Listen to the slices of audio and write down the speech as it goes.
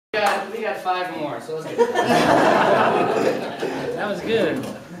We got 5 more, so let's get it. That was good.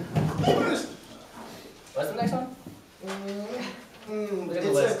 What's the next one?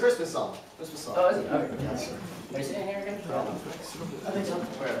 It's a Christmas song. Christmas song. Oh, is it? Okay. Yes, sir. Are you sitting here again? I think so.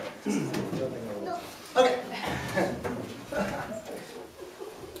 Wherever. No. Okay.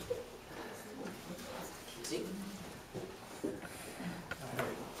 See?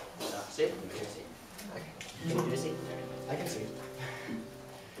 See? Can you see? I can see.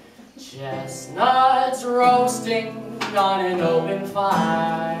 Chestnuts roasting on an open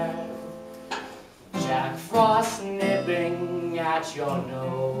fire, Jack Frost nipping at your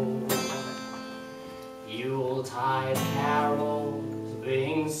nose, Yuletide carols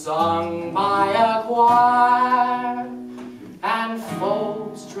being sung by a choir, and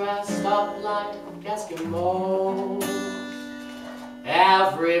folks dressed up like Eskimos.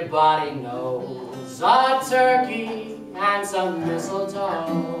 Everybody knows a turkey and some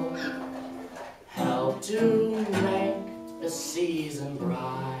mistletoe help to make the season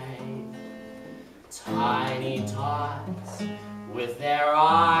bright. Tiny tots with their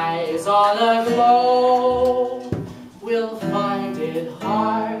eyes all aglow will find it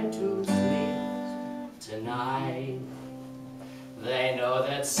hard to sleep tonight. They know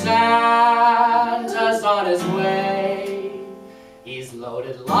that Santa's on his way. He's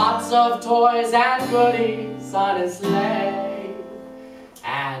loaded lots of toys and goodies on his sleigh,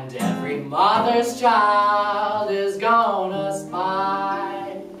 and every mother's child is gonna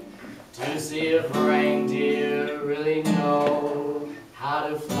spy to see if reindeer really know how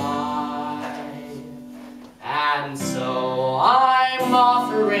to fly. And so I'm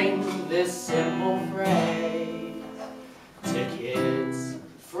offering this simple phrase to kids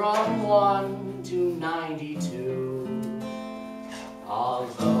from 1 to 92.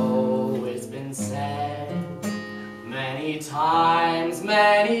 Although it's been said many times,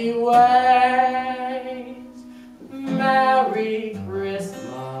 many ways, Merry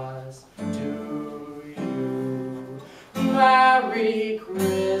Christmas to you. Merry Christmas.